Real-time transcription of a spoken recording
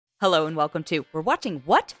Hello and welcome to We're Watching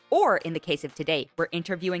What? Or in the case of today, we're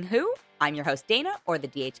interviewing who? I'm your host Dana, or the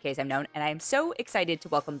DHK as I'm known, and I am so excited to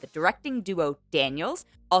welcome the directing duo Daniels,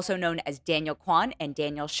 also known as Daniel Kwan and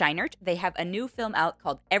Daniel Scheinert. They have a new film out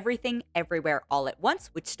called Everything, Everywhere, All at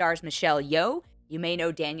Once, which stars Michelle Yeoh. You may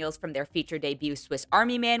know Daniels from their feature debut Swiss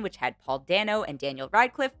Army Man, which had Paul Dano and Daniel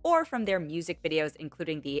Radcliffe, or from their music videos,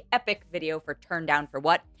 including the epic video for Turn Down for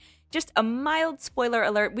What. Just a mild spoiler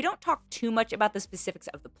alert, we don't talk too much about the specifics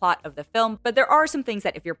of the plot of the film, but there are some things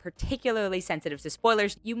that if you're particularly sensitive to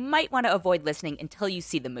spoilers, you might want to avoid listening until you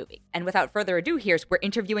see the movie. And without further ado, we're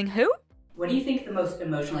interviewing who? What do you think the most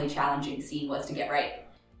emotionally challenging scene was to get right?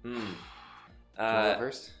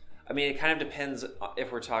 First? I mean, it kind of depends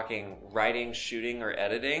if we're talking writing, shooting, or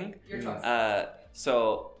editing. Your choice.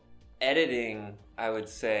 So, editing, I would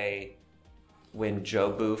say when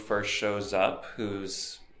Jobu first shows up,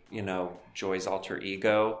 who's, Joy's alter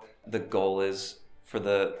ego, the goal is for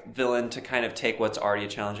the villain to kind of take what's already a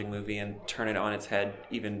challenging movie and turn it on its head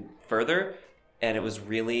even further. And it was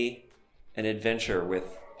really an adventure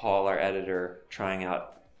with Paul, our editor, trying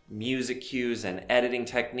out music cues and editing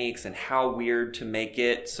techniques and how weird to make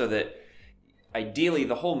it so that ideally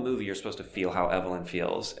the whole movie you're supposed to feel how Evelyn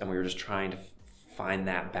feels, and we were just trying to find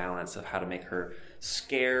that balance of how to make her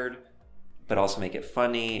scared but also make it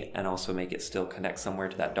funny and also make it still connect somewhere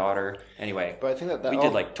to that daughter. Anyway, but I think that we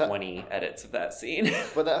did like 20 edits of that scene.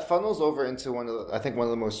 But that funnels over into one of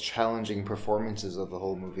the most challenging performances of the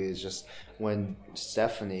whole movie is just when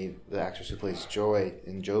Stephanie, the actress who plays Joy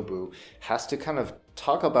in Jobu, has to kind of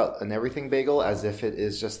talk about an everything bagel as if it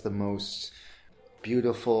is just the most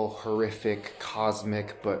beautiful, horrific,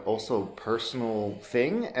 cosmic, but also personal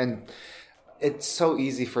thing. And it's so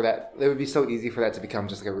easy for that. It would be so easy for that to become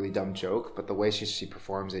just like a really dumb joke. But the way she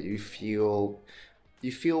performs it, you feel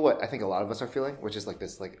what I think a lot of us are feeling, which is like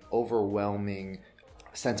this like overwhelming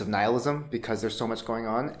sense of nihilism because there's so much going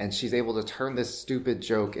on, and she's able to turn this stupid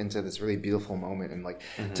joke into this really beautiful moment. And like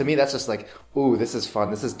to me, that's just like, ooh, this is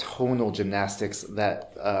fun. This is tonal gymnastics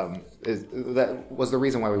that was the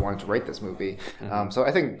reason why we wanted to write this movie. So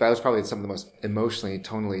I think that was probably some of the most emotionally,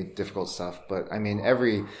 tonally difficult stuff. But I mean,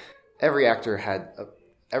 every actor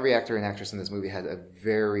and actress in this movie had a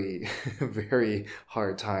very, very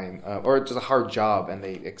hard time, or just a hard job, and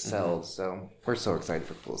they excelled. So we're so excited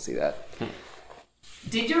for people to see that.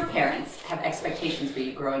 Did your parents have expectations for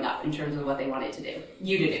you growing up in terms of what they wanted to do?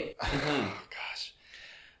 You to do?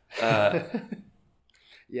 Gosh.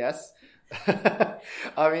 Yes.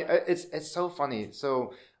 I mean, it's so funny.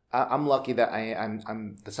 So I'm lucky that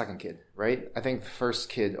I'm the second kid, right? I think the first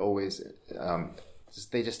kid always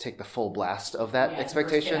they just take the full blast of that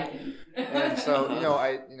expectation. And so,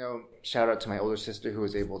 I shout out to my older sister who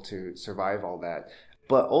was able to survive all that.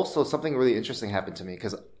 But also something really interesting happened to me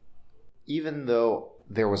because even though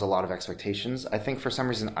there was a lot of expectations, I think for some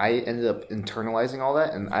reason I ended up internalizing all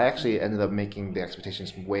that, and I actually ended up making the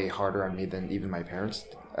expectations way harder on me than even my parents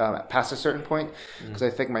past a certain point. Because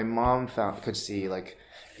I think my mom could see, like,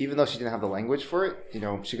 even though she didn't have the language for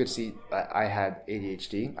it, she could see I had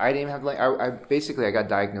ADHD. I didn't even have I got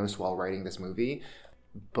diagnosed while writing this movie,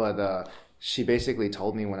 but she basically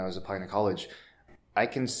told me when I was applying to college, I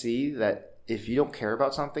can see that if you don't care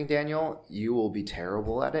about something, Daniel, you will be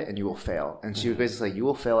terrible at it and you will fail. And she was basically like, you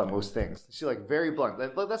will fail at most things. She's like very blunt.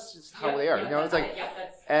 But that's just how they are. It's like,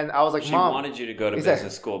 and I was like, she Mom, wanted you to go to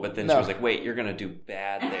business school, but then she was like, wait, you're going to do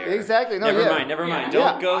bad there. Exactly. No, never mind.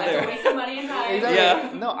 Don't go there. Waste of money and time. Exactly.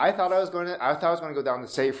 Yeah. No, I thought I was going to go down the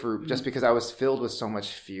safe route just because I was filled with so much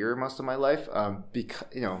fear most of my life.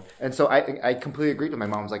 And so I completely agreed with my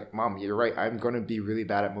mom. I was like, Mom, you're right. I'm going to be really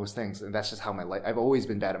bad at most things. And that's just how my life, I've always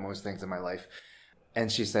been bad at most things in my life.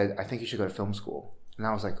 And she said, I think you should go to film school. And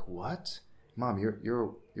I was like, what? Mom,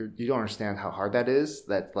 you don't understand how hard that is.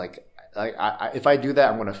 That if I do that,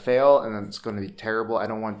 I'm going to fail and it's going to be terrible. I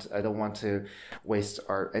don't want to waste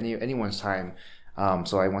anyone's time.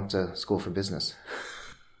 So I went to school for business.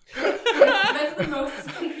 That's the most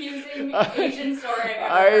confusing Asian story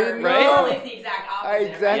I've ever heard. Right? It's the exact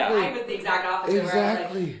opposite. Exactly. Right? I was the exact opposite.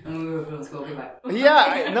 Exactly. Where I was like, I'm going to film school. Goodbye.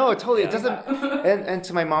 Yeah, no, totally. It doesn't. And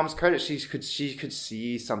to my mom's credit, she could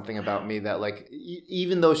see something about me that, like,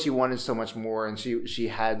 even though she wanted so much more and she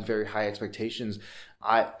had very high expectations,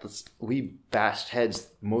 we bashed heads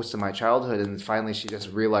most of my childhood, and finally she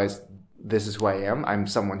just realized this is who I am. I'm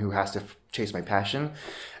someone who has to chase my passion,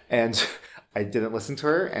 and I didn't listen to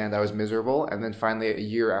her, and I was miserable. And then finally, a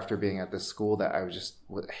year after being at this school that I just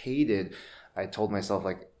hated, I told myself,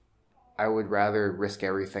 like, I would rather risk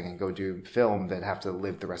everything and go do film than have to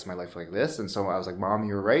live the rest of my life like this. And so I was like, Mom,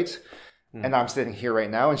 you were right. Mm. And I'm sitting here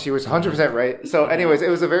right now, and she was 100% right. So anyways, it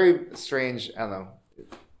was a very strange, I don't know,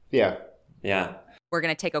 Yeah. Yeah. We're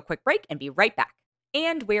going to take a quick break and be right back.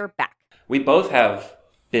 And we're back. We both have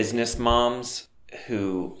business moms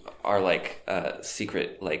who are like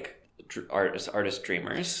secret like artist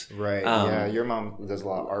dreamers. Right. Yeah. Your mom does a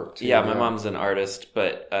lot of art too. Yeah, my mom's an artist,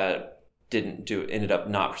 but ended up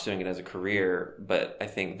not pursuing it as a career. But I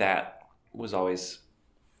think that was always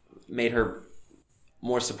made her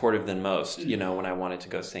more supportive than most, when I wanted to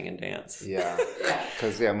go sing and dance. Yeah.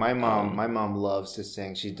 Because my mom loves to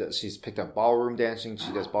sing. She's picked up ballroom dancing.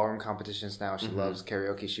 She does ballroom competitions now. She loves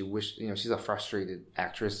karaoke. She's a frustrated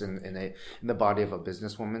actress in the body of a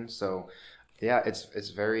businesswoman. So yeah, it's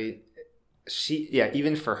very,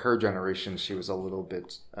 even for her generation, she was a little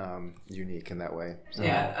bit unique in that way. So.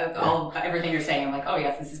 Yeah, everything you're saying, I'm like, oh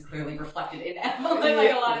yes, this is clearly reflected in Emily. Like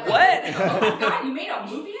a lot of What? Oh my God, you made a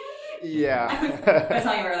movie out of it? Yeah. I was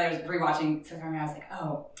telling you earlier, I was rewatching Swiss Army Man. I was like,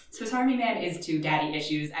 oh, Swiss Army Man is to daddy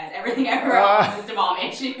issues as everything ever else is to mom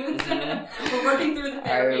issues. We're working through the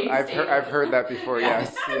therapy I've heard that before.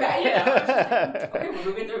 Yes. Okay, we're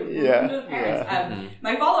moving through the parents.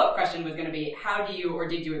 My follow-up question was going to be, how do you or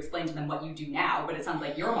did you explain to them what you do now? But it sounds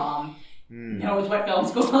like your mom knows what film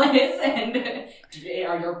school is, and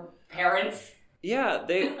are your parents? Yeah,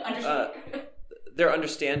 they're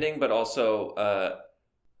understanding, but also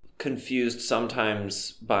confused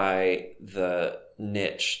sometimes by the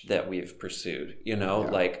niche that we've pursued,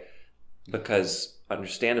 like, because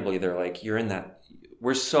understandably they're like,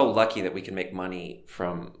 we're so lucky that we can make money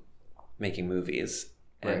from making movies.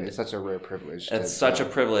 Right. It's such a rare privilege. It's such a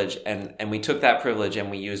privilege. And we took that privilege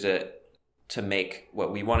and we used it to make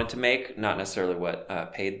what we wanted to make, not necessarily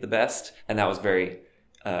what paid the best. And that was very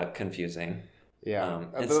confusing. Yeah.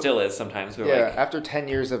 It still is sometimes. After 10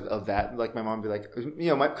 years of that, like my mom would be like,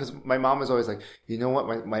 because my mom was always like, you know what,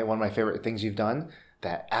 one of my favorite things you've done?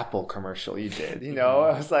 That Apple commercial you did,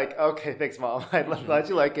 I was like, okay, thanks, Mom. I'm glad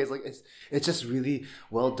you like it. It's like, it's just really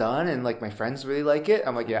well done. And like my friends really like it.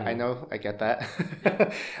 I'm like, yeah, I know, I get that.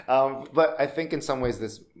 But I think in some ways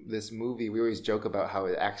this movie, we always joke about how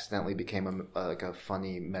it accidentally became a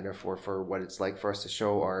funny metaphor for what it's like for us to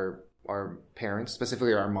show our parents,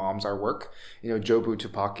 specifically our moms, our work. Jobu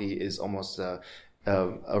Tupaki is almost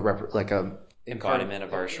embodiment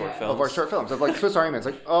of our short films. Of our short films. Of like Swiss Army Man. It's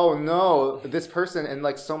like, oh no, this person, and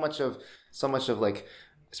like so much of like,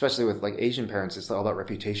 especially with like Asian parents, it's all about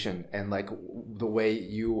reputation, and like the way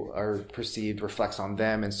you are perceived reflects on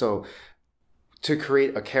them. And so to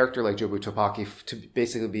create a character like Jobu Tupaki to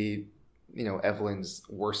basically be, Evelyn's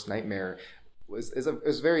worst nightmare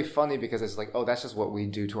was very funny, because it's like, oh, that's just what we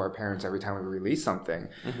do to our parents every time we release something.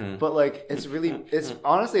 But like, it's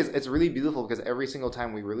honestly really beautiful, because every single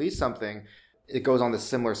time we release something, it goes on this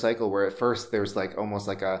similar cycle where at first there's like almost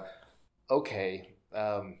like good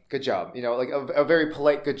job, like a very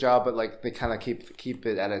polite good job, but like they kind of keep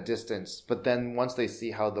it at a distance. But then once they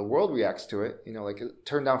see how the world reacts to it, like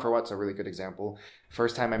Turn Down for What's a really good example.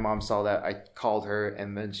 First time my mom saw that, I called her,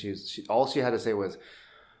 and then all she had to say was,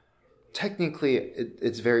 technically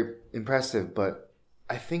it's very impressive, but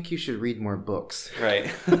I think you should read more books. Right.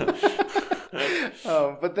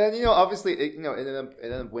 But then, obviously, it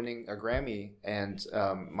ended up winning a Grammy, and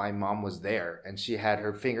my mom was there, and she had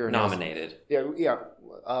her finger nominated. Yeah.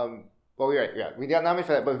 Well, you're right. Yeah, we got nominated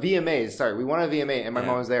for that, but VMAs. Sorry, we won a VMA, and my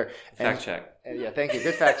mom was there. Fact check. Yeah, thank you.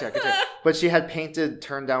 Good fact check. Good check. But she had painted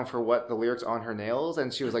 "Turn Down for What" the lyrics on her nails,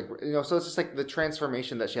 and she was like, so it's just like the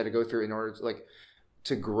transformation that she had to go through in order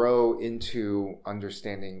to grow into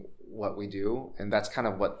understanding what we do. And that's kind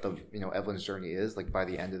of what the Evelyn's journey is. Like by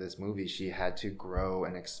the end of this movie, she had to grow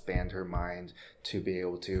and expand her mind to be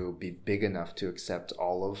able to be big enough to accept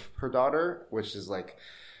all of her daughter, which is like,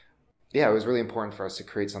 it was really important for us to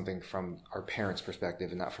create something from our parents' perspective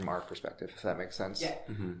and not from our perspective, if that makes sense. Yeah.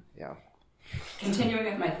 Yeah. Continuing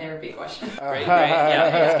with my therapy question. Great. Yeah,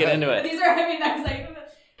 let's get into it. These are, I was like,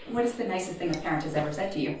 what is the nicest thing a parent has ever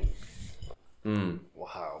said to you?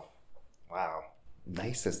 Wow.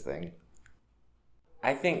 Nicest thing.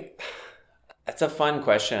 I think that's a fun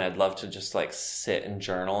question. I'd love to just like sit and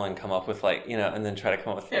journal and come up with and then try to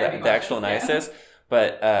come up with the actual nicest.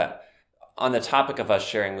 But on the topic of us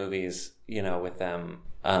sharing movies, with them,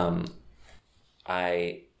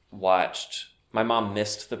 my mom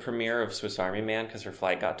missed the premiere of Swiss Army Man because her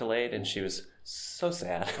flight got delayed, and she was so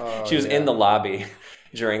sad. She was in the lobby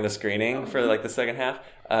during the screening for like the second half.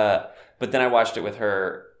 But then I watched it with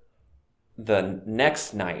her the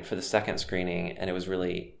next night for the second screening, and it was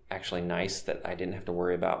really actually nice that I didn't have to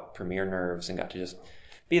worry about premiere nerves and got to just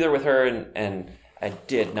be there with her, and I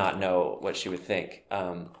did not know what she would think.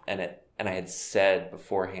 And I had said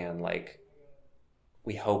beforehand, like,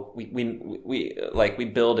 we hope we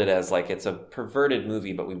build it as like it's a perverted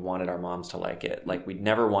movie, but we wanted our moms to like it. Like we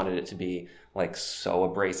never wanted it to be like so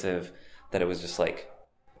abrasive that it was just like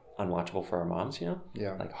unwatchable for our moms,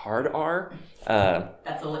 like hard R.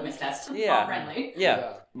 That's a litmus test. Yeah, friendly.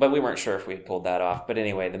 Yeah, but we weren't sure if we had pulled that off. But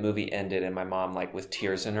anyway, the movie ended, and my mom, like with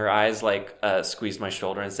tears in her eyes, like squeezed my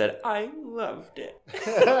shoulder and said, "I loved it."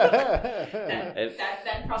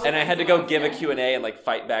 And I had to go give a Q&A and like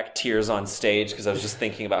fight back tears on stage because I was just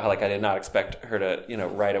thinking about how like I did not expect her to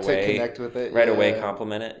right away to connect with it, right away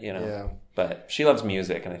compliment it, Yeah. But she loves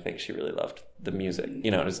music, and I think she really loved the music.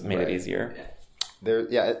 It just made it easier.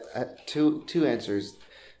 Two answers.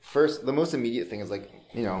 First, the most immediate thing is like,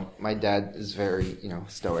 my dad is very,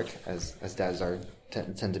 stoic as dads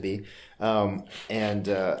tend to be.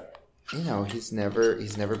 He's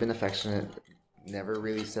never been affectionate, never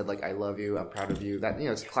really said like, I love you, I'm proud of you. That,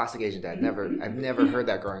 it's a classic Asian dad. I've never heard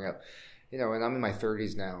that growing up, and I'm in my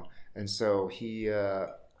 30s now. And so he,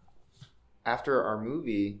 after our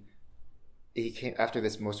movie, he came after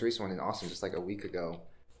this most recent one in Austin, just like a week ago.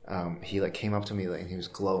 He like came up to me and he was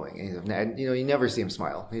glowing, and you never see him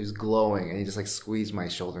smile. He was glowing, and he just like squeezed my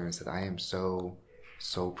shoulder and said, "I am so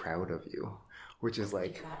proud of you," which is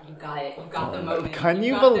like, you got it. You got the moment. Can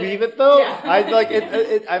you believe it though? Yeah. I like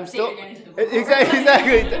it. I'm still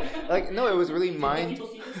exactly. Like no, it was really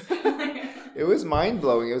it was mind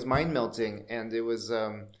blowing. It was mind melting, and it was.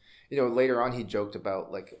 Later on he joked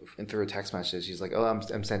about like through a text message. He's like, "Oh,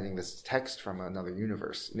 I'm sending this text from another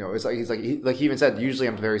universe." It's like he even said, "Usually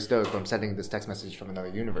I'm very stoic, but I'm sending this text message from another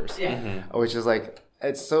universe." Yeah. Mm-hmm. Which is like,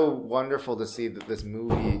 it's so wonderful to see that this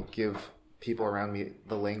movie give people around me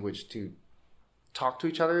the language to talk to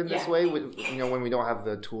each other in this way. When we don't have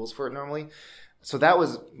the tools for it normally. So that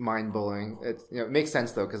was mind blowing. It makes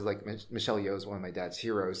sense though, because like Michelle Yeoh is one of my dad's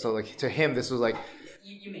heroes. So like to him, this was like.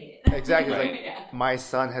 You made it. Exactly. My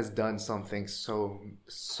son has done something so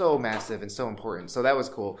massive and so important. So that was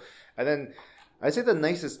cool. And then I'd say the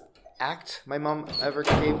nicest act my mom ever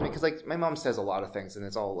gave me, because like my mom says a lot of things and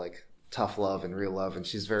it's all like tough love and real love, and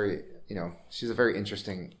she's very, she's a very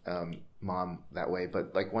interesting mom that way.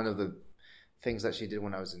 But like one of the things that she did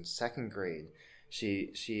when I was in second grade,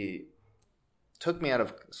 she took me out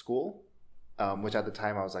of school, which at the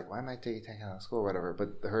time I was like, why am I taking out of school or whatever?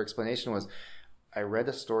 But her explanation was, I read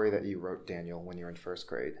a story that you wrote, Daniel, when you were in first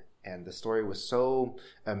grade, and the story was so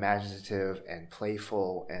imaginative and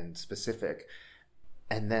playful and specific.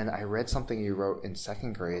 And then I read something you wrote in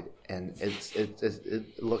second grade, and it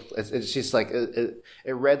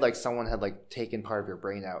read like someone had like taken part of your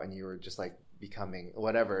brain out, and you were just like becoming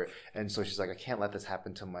whatever. And so she's like, I can't let this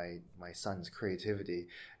happen to my son's creativity.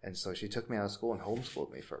 And so she took me out of school and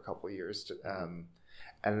homeschooled me for a couple of years.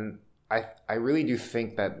 And I really do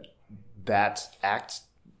think that act,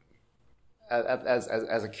 as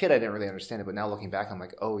a kid I didn't really understand it, but now looking back I'm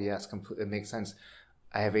like, oh yes, it makes sense.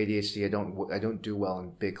 I have ADHD. I don't do well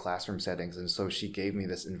in big classroom settings, and so she gave me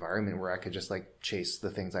this environment where I could just like chase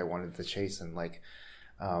the things I wanted to chase. And like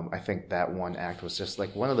I think that one act was just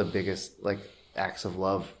like one of the biggest like acts of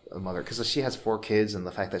love a mother, because she has 4 kids, and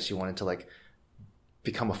the fact that she wanted to like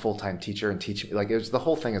become a full-time teacher and teach me, like, it was, the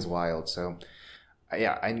whole thing is wild. So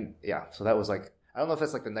so that was like, I don't know if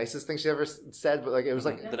that's like the nicest thing she ever said, but like it was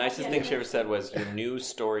like the nicest thing she ever said was, "Your new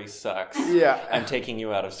story sucks. Yeah, I'm taking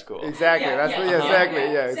you out of school." Exactly.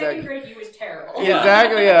 Exactly. Second grade you was terrible. Yeah.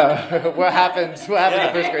 Exactly. Yeah. What happened? What happened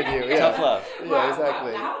in first grade you? Yeah. Tough love. Yeah.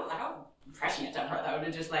 Exactly. How prescient of her though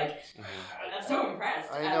to just like. I'm so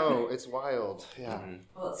impressed. I know, it's wild. Yeah.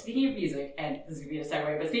 Well, speaking of music, and this is gonna be a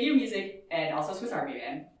segue, but speaking of music and also Swiss Army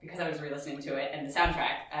Man, because I was re-listening to it and the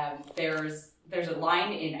soundtrack, there's a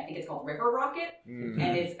line in, I think it's called River Rocket, and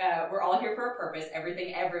it's, we're all here for a purpose,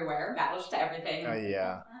 everything, everywhere, matters to everything.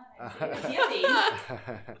 Yeah.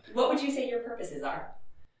 What would you say your purposes are?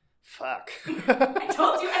 Fuck. I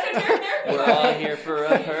told you, esoteric therapy. We're all here for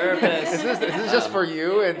a purpose. Is this just for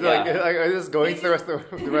you? And like is this going to the rest of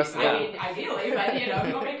the I mean, ideally, but if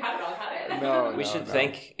you want me to cut it, I'll cut it. No, we should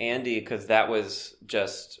thank Andy, because that was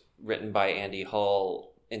just written by Andy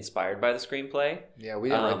Hull, inspired by the screenplay. Yeah, we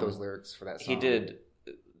didn't write those lyrics for that song. He did.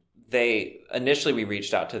 Initially we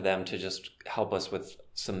reached out to them to just help us with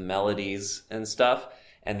some melodies and stuff,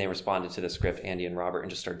 and they responded to the script, Andy and Robert, and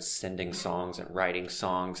just started sending songs and writing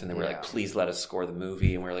songs, and they were like, please let us score the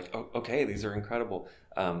movie, and we were like, oh, okay, these are incredible.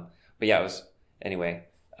 But yeah, it was, anyway,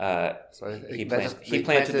 so he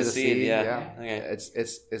planted the seed. Yeah. Okay.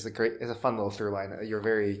 It's a fun little through line. You're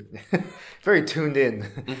very very tuned in.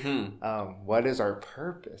 Mm-hmm. What is our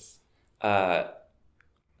purpose?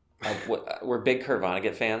 we're big Kurt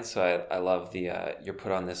Vonnegut fans, so I love the "you're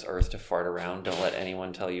put on this earth to fart around. Don't let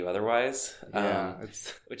anyone tell you otherwise."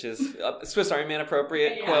 Which is a Swiss Army Man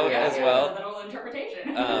appropriate quote as well. A little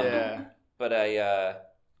interpretation. But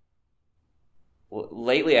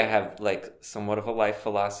lately I have like somewhat of a life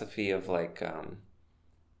philosophy of like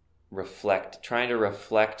trying to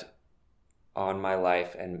reflect on my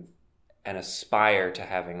life and aspire to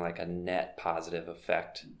having like a net positive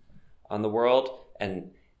effect on the world,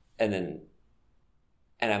 and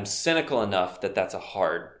I'm cynical enough that that's a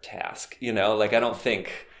hard task, like I don't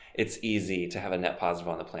think it's easy to have a net positive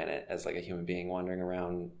on the planet as like a human being wandering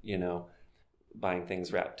around, buying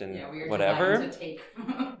things wrapped in whatever. To take.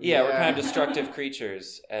 We're kind of destructive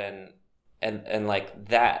creatures, and like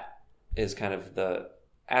that is kind of the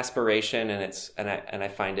aspiration, and I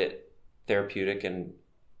find it therapeutic and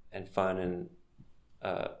fun, and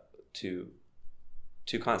to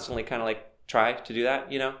constantly kind of like try to do that,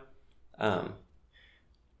 I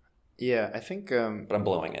think. But I'm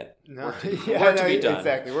blowing it. No, work to be done.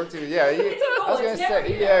 Exactly. Work to be. It's a goal. I was gonna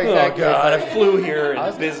say. Exactly. Oh God, I flew here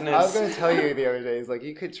in business. I was going to tell you the other day. It's like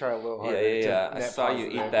you could try a little harder. Yeah. I saw you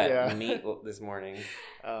eat that meat this morning.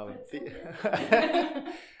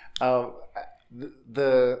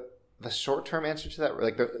 The short term answer to that,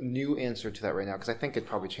 like the new answer to that right now, because I think it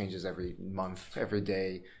probably changes every month, every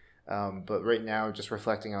day. But right now, just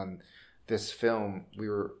reflecting on this film,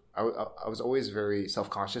 I was always very self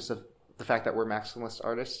conscious of the fact that we're maximalist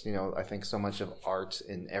artists. I think so much of art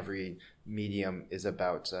in every medium is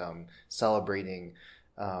about celebrating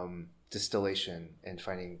distillation and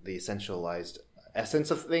finding the essentialized essence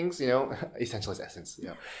of things. Essentialized essence.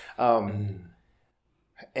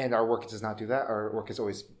 And our work does not do that. Our work is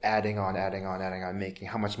always adding on, making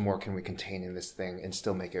how much more can we contain in this thing and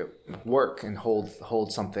still make it work and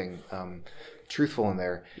hold something truthful in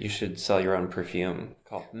there. You should sell your own perfume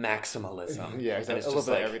called maximalism. Yeah, exactly. A little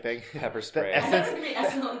bit of everything. Pepper spray.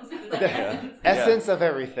 The essence of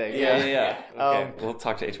everything. Yeah. Okay, we'll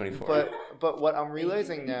talk to A24. But what I'm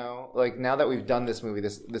realizing now, like now that we've done this movie,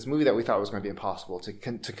 this movie that we thought was going to be impossible to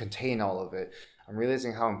contain all of it, I'm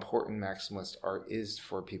realizing how important maximalist art is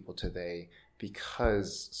for people today,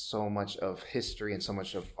 because so much of history and so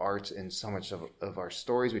much of art and so much of our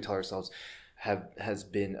stories we tell ourselves has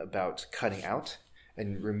been about cutting out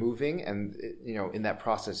and removing. And, in that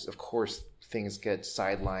process, of course, things get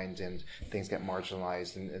sidelined and things get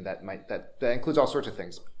marginalized. And that includes all sorts of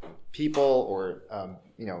things, people or,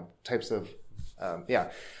 types of,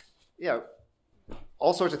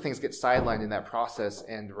 all sorts of things get sidelined in that process.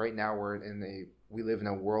 And right now we live in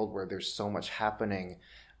a world where there's so much happening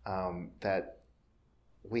that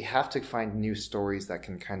we have to find new stories that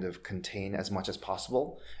can kind of contain as much as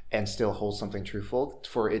possible and still hold something truthful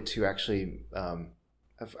for it to actually,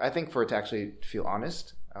 I think for it to actually feel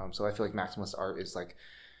honest. So I feel like maximalist art is like,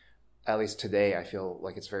 at least today, I feel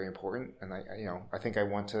like it's very important, and I think I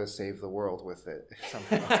want to save the world with it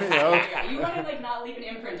somehow. You want to like not leave an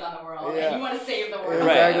imprint on the world. Yeah. You want to save the world.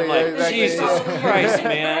 Right? Exactly. Jesus Christ,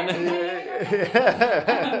 man.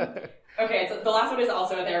 Okay, so the last one is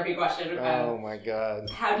also a therapy question. Oh my God.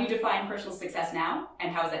 How do you define personal success now,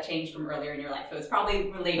 and how has that changed from earlier in your life? So it's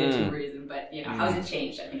probably related to reason, but how has it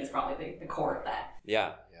changed? I think is probably the core of that.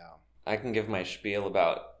 Yeah. I can give my spiel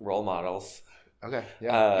about role models. Okay.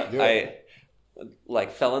 Yeah. I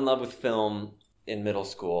fell in love with film in middle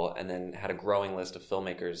school, and then had a growing list of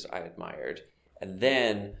filmmakers I admired, and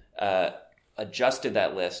then adjusted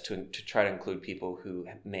that list to try to include people who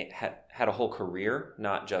had a whole career,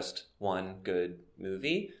 not just one good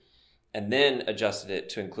movie, and then adjusted it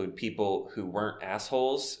to include people who weren't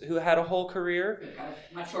assholes who had a whole career.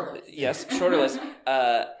 Much shorter list. Yes, shorter list.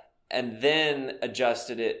 And then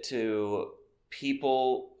adjusted it to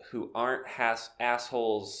people who aren't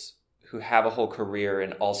assholes who have a whole career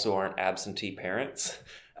and also aren't absentee parents.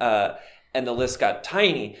 And the list got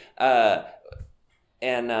tiny. And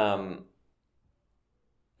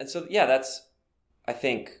so, that's, I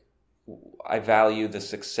think I value the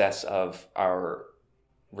success of our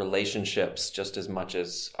relationships just as much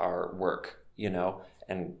as our work,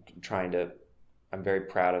 and I'm very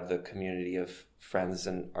proud of the community of friends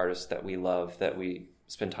and artists that we love, that we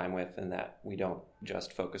spend time with, and that we don't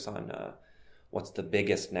just focus on what's the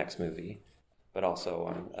biggest next movie, but also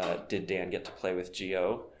on did Dan get to play with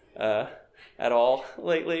Gio at all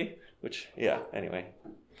lately? Which, anyway.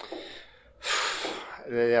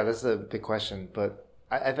 Yeah, that's a big question, but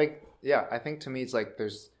I think to me it's like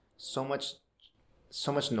there's so much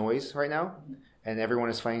noise right now, and everyone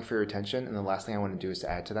is fighting for your attention, and the last thing I want to do is to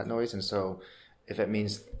add to that noise. And so if it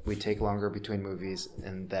means we take longer between movies,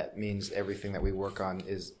 and that means everything that we work on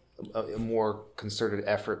is a more concerted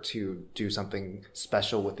effort to do something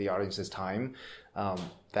special with the audience's time,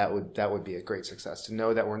 that would be a great success. To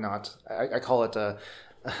know that we're not, I call it a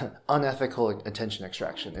unethical attention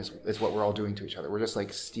extraction is what we're all doing to each other. We're just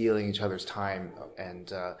like stealing each other's time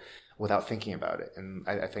and without thinking about it. And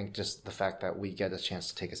I think just the fact that we get a chance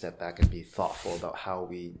to take a step back and be thoughtful about how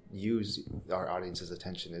we use our audience's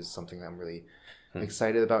attention is something that I'm really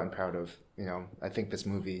excited about and proud of. I think this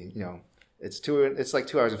movie, it's like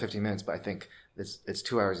 2 hours and 15 minutes, but I think it's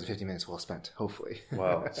 2 hours and 50 minutes well spent, hopefully.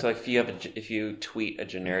 Wow. So if you tweet a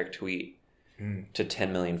generic tweet to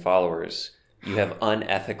 10 million followers, you have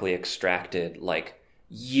unethically extracted like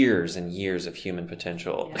years and years of human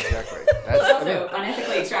potential. Yeah. Exactly. It's also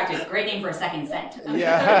unethically extracted. Great name for a second scent.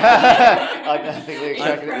 Yeah. Unethically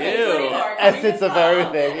extracted. Ew. Essence of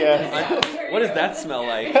everything. Yes. What does that smell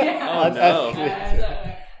like? Yeah. Oh no.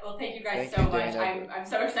 Well, thank you guys Thank so you, much. Dana. I'm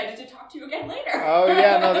so excited to talk to you again later. Oh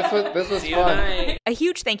yeah, no, this was See you fun. tonight. A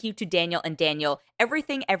huge thank you to Daniel and Daniel.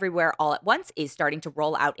 Everything Everywhere All at Once is starting to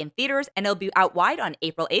roll out in theaters, and it'll be out wide on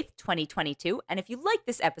April 8th, 2022. And if you like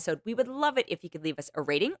this episode, we would love it if you could leave us a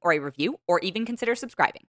rating or a review, or even consider subscribing.